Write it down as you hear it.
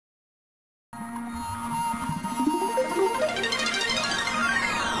Okay,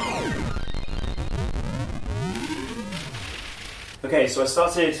 so I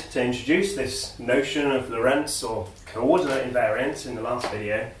started to introduce this notion of Lorentz or coordinate invariance in the last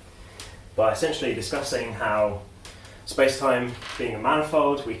video by essentially discussing how space-time being a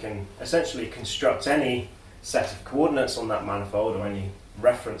manifold, we can essentially construct any set of coordinates on that manifold or any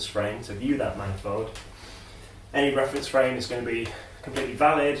reference frame to view that manifold. Any reference frame is going to be completely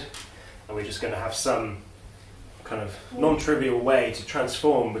valid, and we're just going to have some kind of non-trivial way to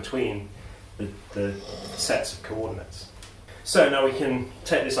transform between the sets of coordinates. So now we can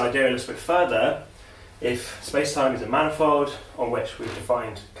take this idea a little bit further. If space-time is a manifold on which we've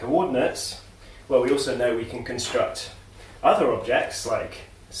defined coordinates, well, we also know we can construct other objects like,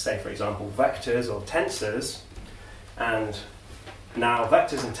 say for example, vectors or tensors, and now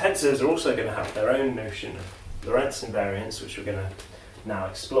vectors and tensors are also going to have their own notion of Lorentz invariance, which we're going to now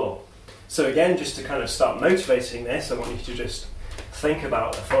explore. So again, just to kind of start motivating this, I want you to just think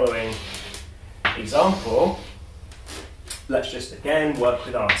about the following example. Let's just again work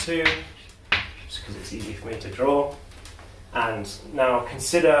with R2, just because it's easy for me to draw. And now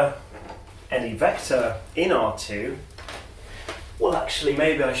consider any vector in R2. Well, actually,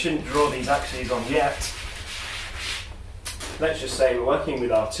 maybe I shouldn't draw these axes on yet. Let's just say we're working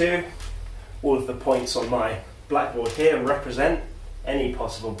with R2. All of the points on my blackboard here represent any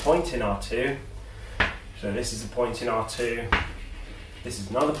possible point in R2. So this is a point in R2. This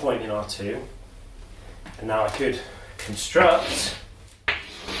is another point in R2. And now I could construct a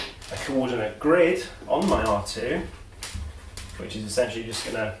coordinate grid on my R2, which is essentially just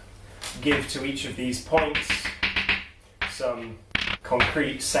going to give to each of these points some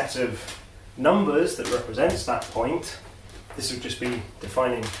concrete set of numbers that represents that point. This would just be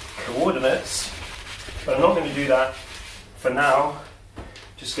defining coordinates, but I'm not going to do that for now.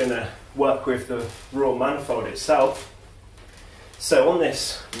 Just going to work with the raw manifold itself. So on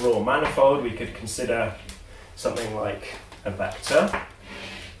this raw manifold we could consider something like a vector.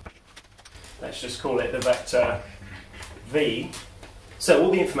 Let's just call it the vector v. So all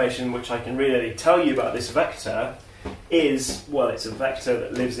the information which I can really tell you about this vector is, well, it's a vector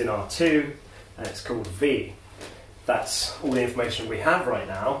that lives in R2 and it's called v. That's all the information we have right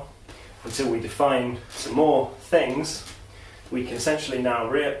now. Until we define some more things, we can essentially now,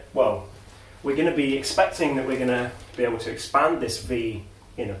 we're going to be expecting that we're going to be able to expand this v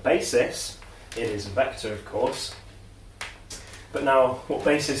in a basis. It is a vector, of course. But now, what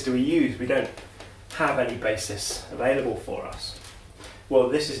basis do we use? We don't have any basis available for us. Well,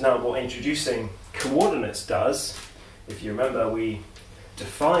 this is now what introducing coordinates does. If you remember, we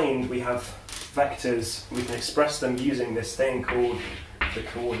have vectors, we can express them using this thing called the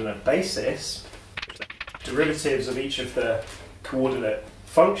coordinate basis, derivatives of each of the coordinate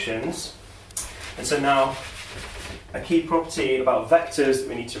functions. And so now, a key property about vectors that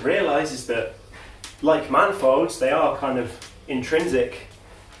we need to realise is that, like manifolds, they are kind of intrinsic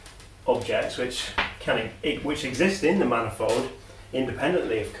objects which exist in the manifold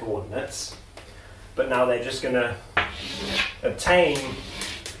independently of coordinates, but now they're just going to obtain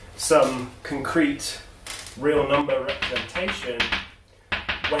some concrete real number representation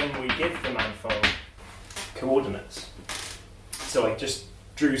when we give the manifold coordinates. So I just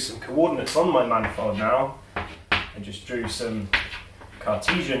drew some coordinates on my manifold now. I just drew some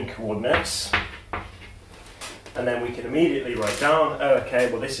Cartesian coordinates, and then we can immediately write down, oh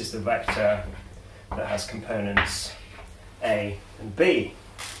okay, well this is the vector that has components A and B.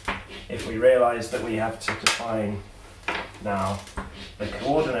 If we realise that we have to define now the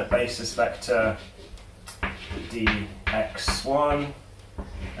coordinate basis vector dx1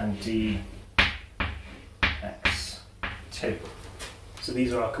 and dx2. So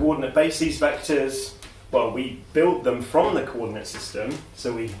these are our coordinate bases vectors. Well, we build them from the coordinate system,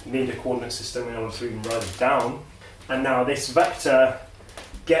 so we need a coordinate system in order to even write it down. And now this vector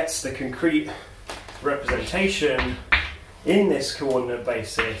gets the concrete representation in this coordinate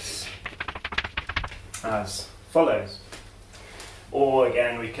basis as follows. Or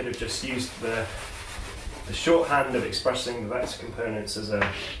again, we could have just used the shorthand of expressing the vector components as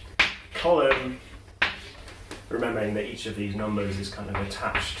a column, remembering that each of these numbers is kind of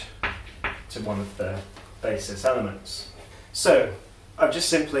attached to one of the basis elements. So I've just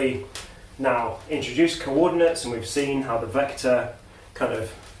simply now introduced coordinates, and we've seen how the vector kind of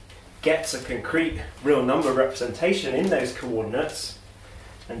gets a concrete real number representation in those coordinates.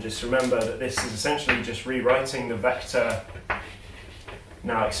 And just remember that this is essentially just rewriting the vector,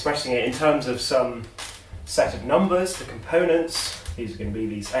 now expressing it in terms of some set of numbers, the components. These are going to be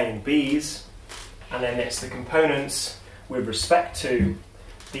these A and B's, and then it's the components with respect to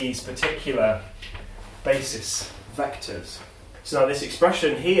these particular basis vectors. So now this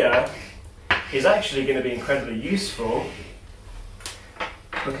expression here is actually going to be incredibly useful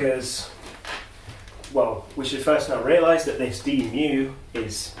because, well, we should first now realise that this d mu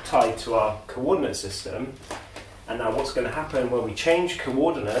is tied to our coordinate system. And now what's going to happen when we change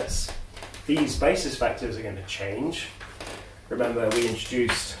coordinates, these basis vectors are going to change. Remember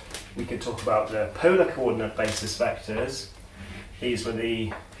we could talk about the polar coordinate basis vectors. These were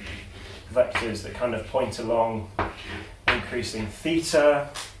the vectors that kind of point along increasing theta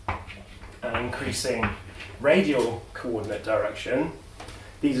and increasing radial coordinate direction.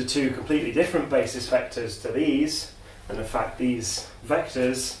 These are two completely different basis vectors to these, and in fact these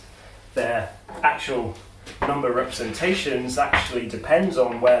vectors, their actual number representations actually depends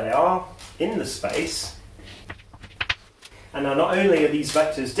on where they are in the space. And now not only are these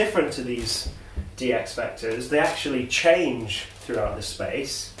vectors different to these dx vectors, they actually change throughout the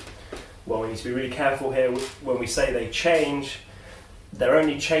space. Well, we need to be really careful here when we say they change. They're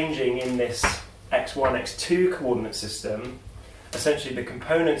only changing in this x1, x2 coordinate system. Essentially the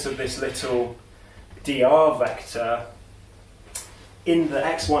components of this little dr vector in the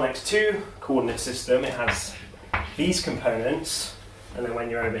x1, x2 coordinate system, it has these components, and then when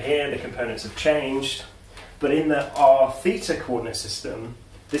you're over here the components have changed. But in the r theta coordinate system,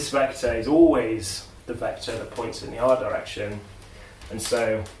 this vector is always the vector that points in the r direction. And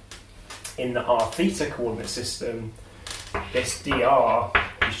so in the r theta coordinate system, this dr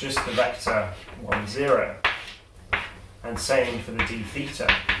is just the vector 1, 0. And same for the d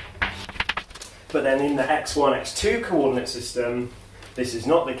theta. But then in the x1, x2 coordinate system, this is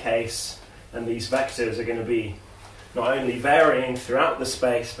not the case, and these vectors are going to be not only varying throughout the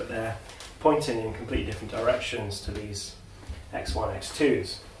space, but they're pointing in completely different directions to these x1,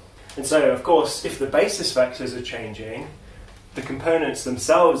 x2s. And so, of course, if the basis vectors are changing, the components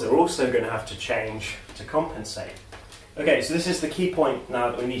themselves are also going to have to change to compensate. Okay, so this is the key point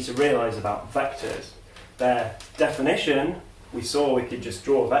now that we need to realise about vectors. Their definition, we saw we could just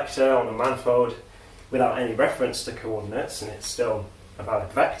draw a vector on a manifold without any reference to coordinates, and it's still a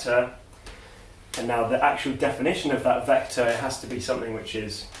valid vector. And now the actual definition of that vector has to be something which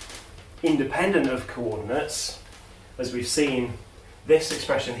is independent of coordinates. As we've seen, this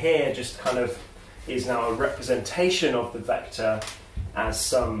expression here just kind of is now a representation of the vector as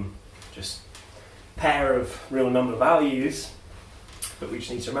some just pair of real number values. But we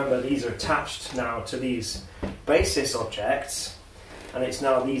just need to remember these are attached now to these basis objects, and it's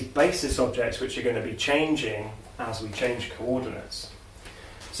now these basis objects which are going to be changing as we change coordinates.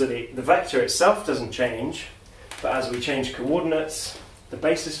 So the vector itself doesn't change, but as we change coordinates, the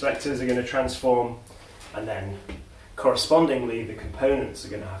basis vectors are going to transform, and then correspondingly the components are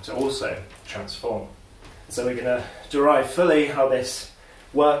going to have to also transform. So we're going to derive fully how this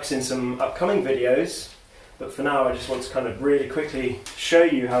works in some upcoming videos, but for now I just want to kind of really quickly show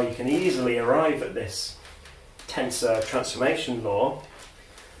you how you can easily arrive at this tensor transformation law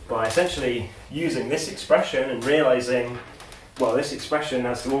by essentially using this expression and realizing, well, this expression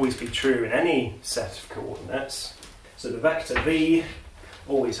has to always be true in any set of coordinates. So the vector v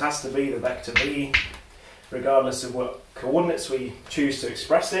always has to be the vector v, regardless of what coordinates we choose to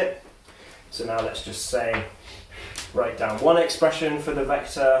express it. So now let's just say, write down one expression for the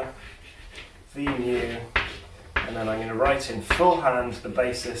vector v mu, and then I'm going to write in full hand the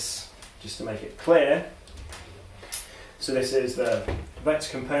basis just to make it clear. So this is the vector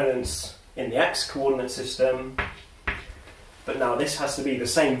components in the x coordinate system, but now this has to be the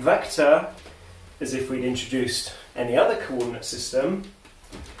same vector as if we'd introduced any other coordinate system.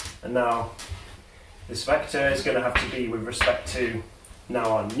 And now this vector is going to have to be with respect to now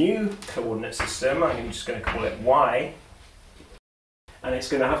our new coordinate system. I'm just going to call it y, and it's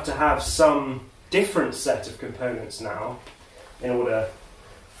going to have some different set of components now in order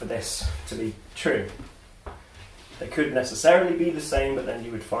for this to be true. They could necessarily be the same, but then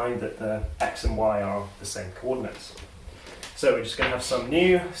you would find that the x and y are the same coordinates. So we're just going to have some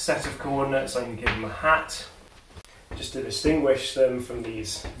new set of coordinates. I'm going to give them a hat just to distinguish them from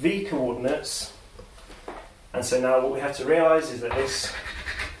these v coordinates. And so now what we have to realise is that this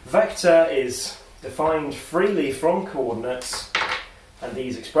vector is defined freely from coordinates, and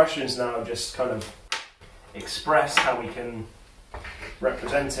these expressions now just kind of express how we can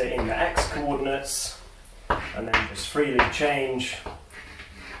represent it in the x coordinates, and then just freely change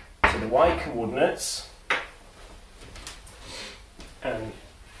to the y coordinates. And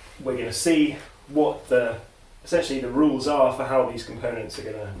we're going to see what essentially the rules are for how these components are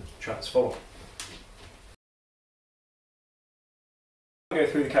going to transform. I'll go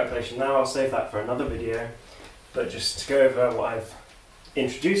through the calculation now. I'll save that for another video, but just to go over what I've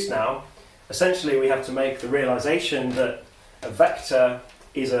introduced now, essentially we have to make the realization that a vector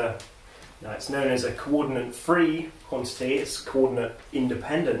is it's known as a coordinate-free quantity, it's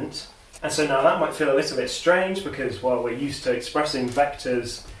coordinate-independent. And so now that might feel a little bit strange because, well, we're used to expressing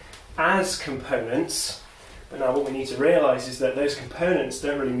vectors as components, but now what we need to realize is that those components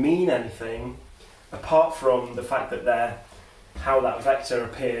don't really mean anything apart from the fact that they're how that vector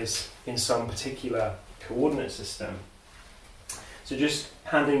appears in some particular coordinate system. So just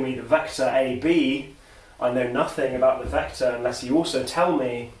handing me the vector AB, I know nothing about the vector unless you also tell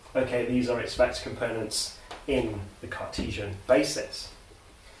me, okay, these are its vector components in the Cartesian basis.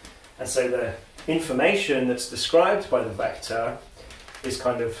 And so the information that's described by the vector is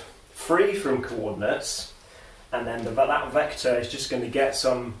kind of free from coordinates, and then that vector is just going to get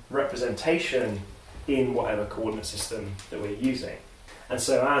some representation in whatever coordinate system that we're using. And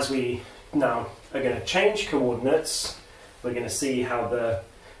so as we now are going to change coordinates, we're going to see how the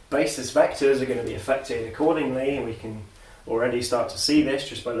basis vectors are going to be affected accordingly, and we can already start to see this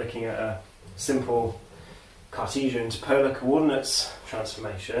just by looking at a simple Cartesian to polar coordinates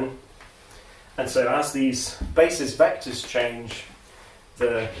transformation. And so as these basis vectors change,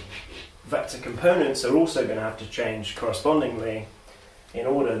 the vector components are also going to have to change correspondingly in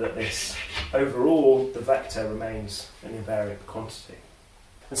order that this overall, the vector remains an invariant quantity.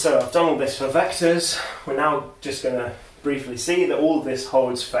 And so I've done all this for vectors. We're now just going to briefly see that all of this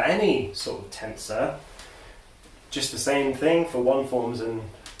holds for any sort of tensor. Just the same thing for one-forms and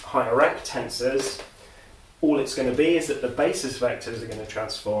higher rank tensors. All it's going to be is that the basis vectors are going to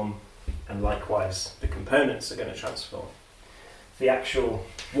transform, and likewise the components are going to transform. The actual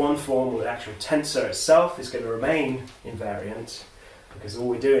one-form or the actual tensor itself is going to remain invariant, because all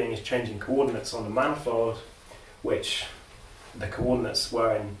we're doing is changing coordinates on the manifold, which the coordinates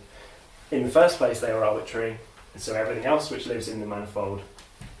were in the first place they were arbitrary, and so everything else which lives in the manifold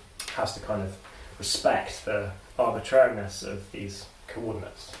has to kind of respect the arbitrariness of these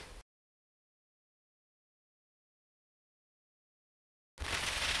coordinates.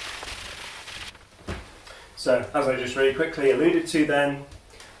 So, as I just really quickly alluded to then,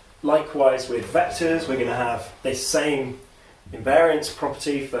 likewise with vectors, we're going to have this same invariance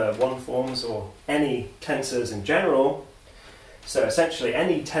property for one-forms or any tensors in general. So essentially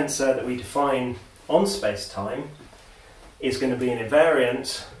any tensor that we define on space-time is going to be an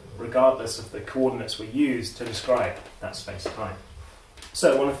invariant regardless of the coordinates we use to describe that space-time.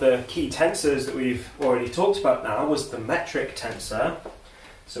 So one of the key tensors that we've already talked about now was the metric tensor.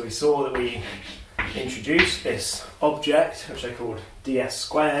 So we saw that we introduced this object, which I called ds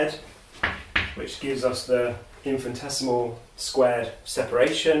squared, which gives us the infinitesimal squared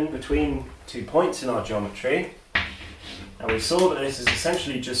separation between 2 points in our geometry. And we saw that this is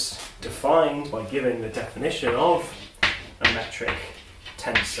essentially just defined by giving the definition of a metric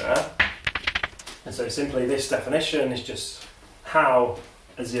tensor. And so simply this definition is just how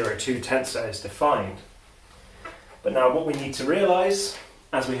a 0,2 tensor is defined. But now what we need to realise,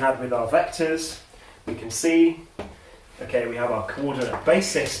 as we had with our vectors, we can see, okay, we have our coordinate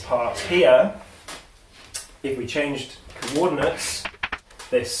basis part here. If we changed coordinates,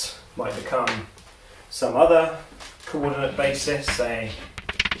 this might become some other coordinate basis, say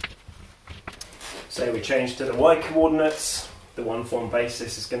we change to the y coordinates, the one-form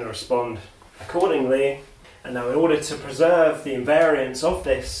basis is going to respond accordingly. And now in order to preserve the invariance of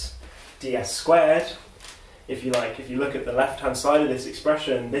this ds squared, if you look at the left-hand side of this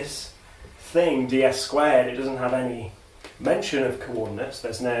expression, this thing, ds squared, it doesn't have any mention of coordinates.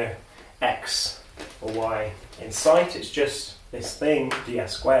 There's no x or y in sight, it's just this thing,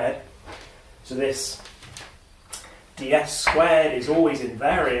 ds squared. So this ds squared is always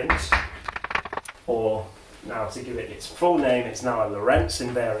invariant, or now to give it its full name, it's now a Lorentz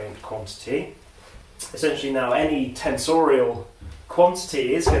invariant quantity. Essentially now any tensorial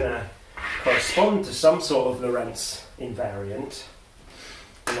quantity is going to correspond to some sort of Lorentz invariant.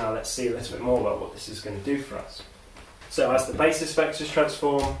 And now let's see a little bit more about what this is going to do for us. So as the basis vectors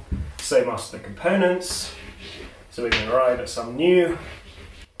transform, so must the components. So we're going to arrive at some new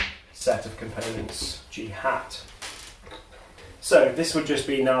set of components, g hat. So this would just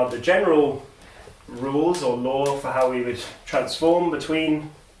be now the general rules or law for how we would transform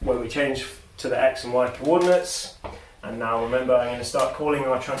between when we change to the x and y coordinates. And now remember, I'm going to start calling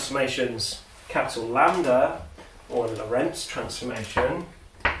our transformations capital lambda, or Lorentz transformation,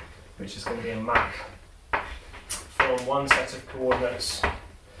 which is going to be a map from one set of coordinates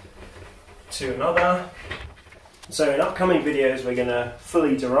to another. So in upcoming videos we're going to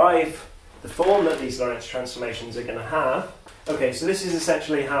fully derive the form that these Lorentz transformations are going to have. Okay, so this is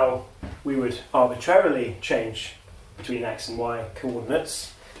essentially how we would arbitrarily change between x and y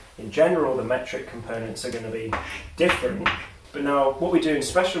coordinates. In general, the metric components are going to be different. But now, what we do in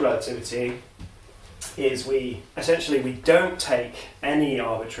special relativity is we don't take any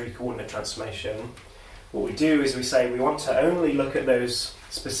arbitrary coordinate transformation. What we do is we say we want to only look at those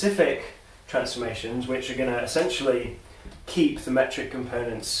specific transformations which are going to essentially keep the metric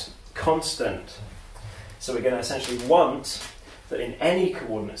components constant. So we're going to essentially want that in any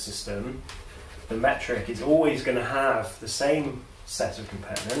coordinate system, the metric is always going to have the same set of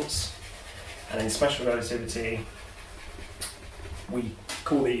components. And in special relativity, we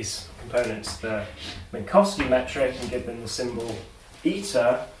call these components the Minkowski metric and give them the symbol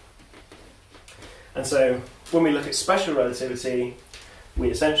eta. And so when we look at special relativity, we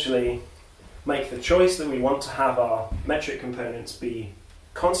essentially make the choice that we want to have our metric components be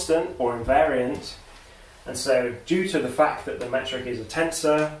constant or invariant. And so due to the fact that the metric is a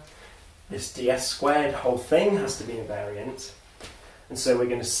tensor, this ds squared whole thing has to be invariant. And so we're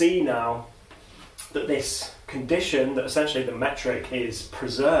going to see now that this condition, that essentially the metric is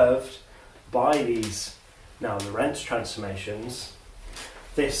preserved by these now Lorentz transformations,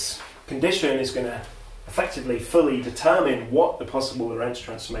 this condition is going to effectively fully determine what the possible Lorentz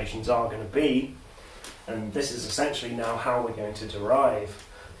transformations are going to be. And this is essentially now how we're going to derive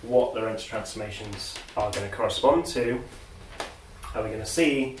what Lorentz transformations are going to correspond to. And we're going to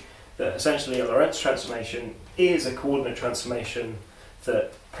see that essentially a Lorentz transformation is a coordinate transformation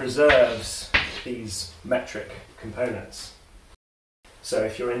that preserves these metric components. So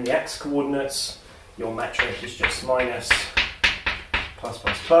if you're in the x coordinates, your metric is just minus plus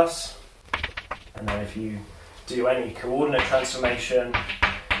plus plus. And then if you do any coordinate transformation,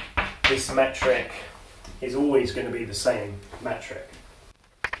 this metric is always going to be the same metric.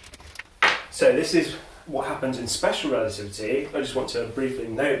 So this is what happens in special relativity. I just want to briefly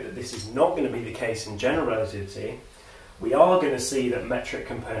note that this is not going to be the case in general relativity. We are going to see that metric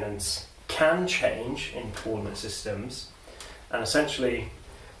components can change in coordinate systems, and essentially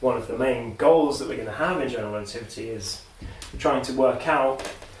one of the main goals that we're going to have in general relativity is trying to work out,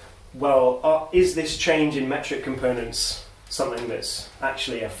 well, is this change in metric components something that's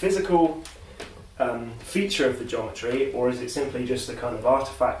actually a physical feature of the geometry, or is it simply just a kind of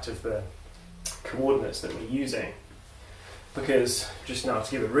artifact of the coordinates that we're using? Because, just now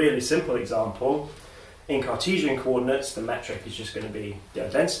to give a really simple example, in Cartesian coordinates the metric is just going to be the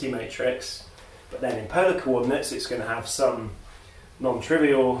identity matrix, but then in polar coordinates it's going to have some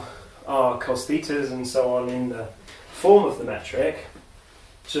non-trivial r cos thetas and so on in the form of the metric.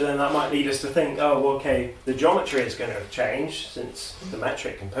 So then that might lead us to think, oh well, okay, the geometry is going to have changed since the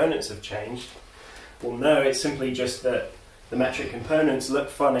metric components have changed. Well no, it's simply just that the metric components look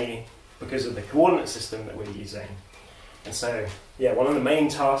funny because of the coordinate system that we're using. And so, yeah, one of the main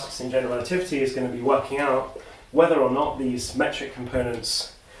tasks in general relativity is going to be working out whether or not these metric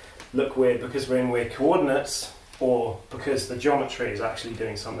components look weird because we're in weird coordinates, or because the geometry is actually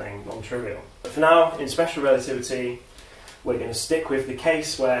doing something non-trivial. But for now, in special relativity, we're going to stick with the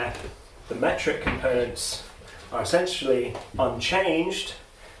case where the metric components are essentially unchanged.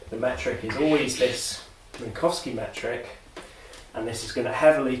 The metric is always this Minkowski metric, and this is going to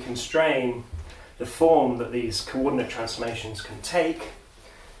heavily constrain the form that these coordinate transformations can take.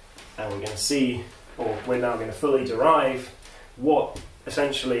 And we're going to see, or we're now going to fully derive, what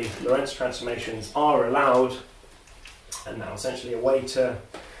essentially Lorentz transformations are allowed. And now essentially a way to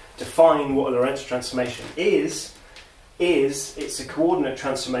define what a Lorentz transformation is it's a coordinate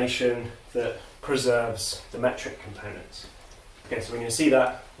transformation that preserves the metric components. Okay, so we're going to see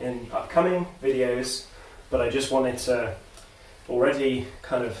that in upcoming videos, but I just wanted to already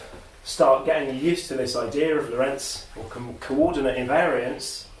kind of start getting you used to this idea of Lorentz or coordinate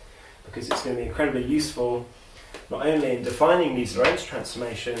invariance, because it's going to be incredibly useful not only in defining these Lorentz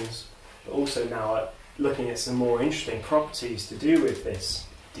transformations, but also now at looking at some more interesting properties to do with this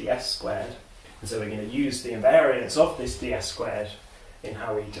ds squared. And so we're going to use the invariance of this ds squared in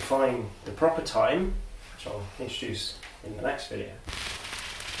how we define the proper time, which I'll introduce in the next video.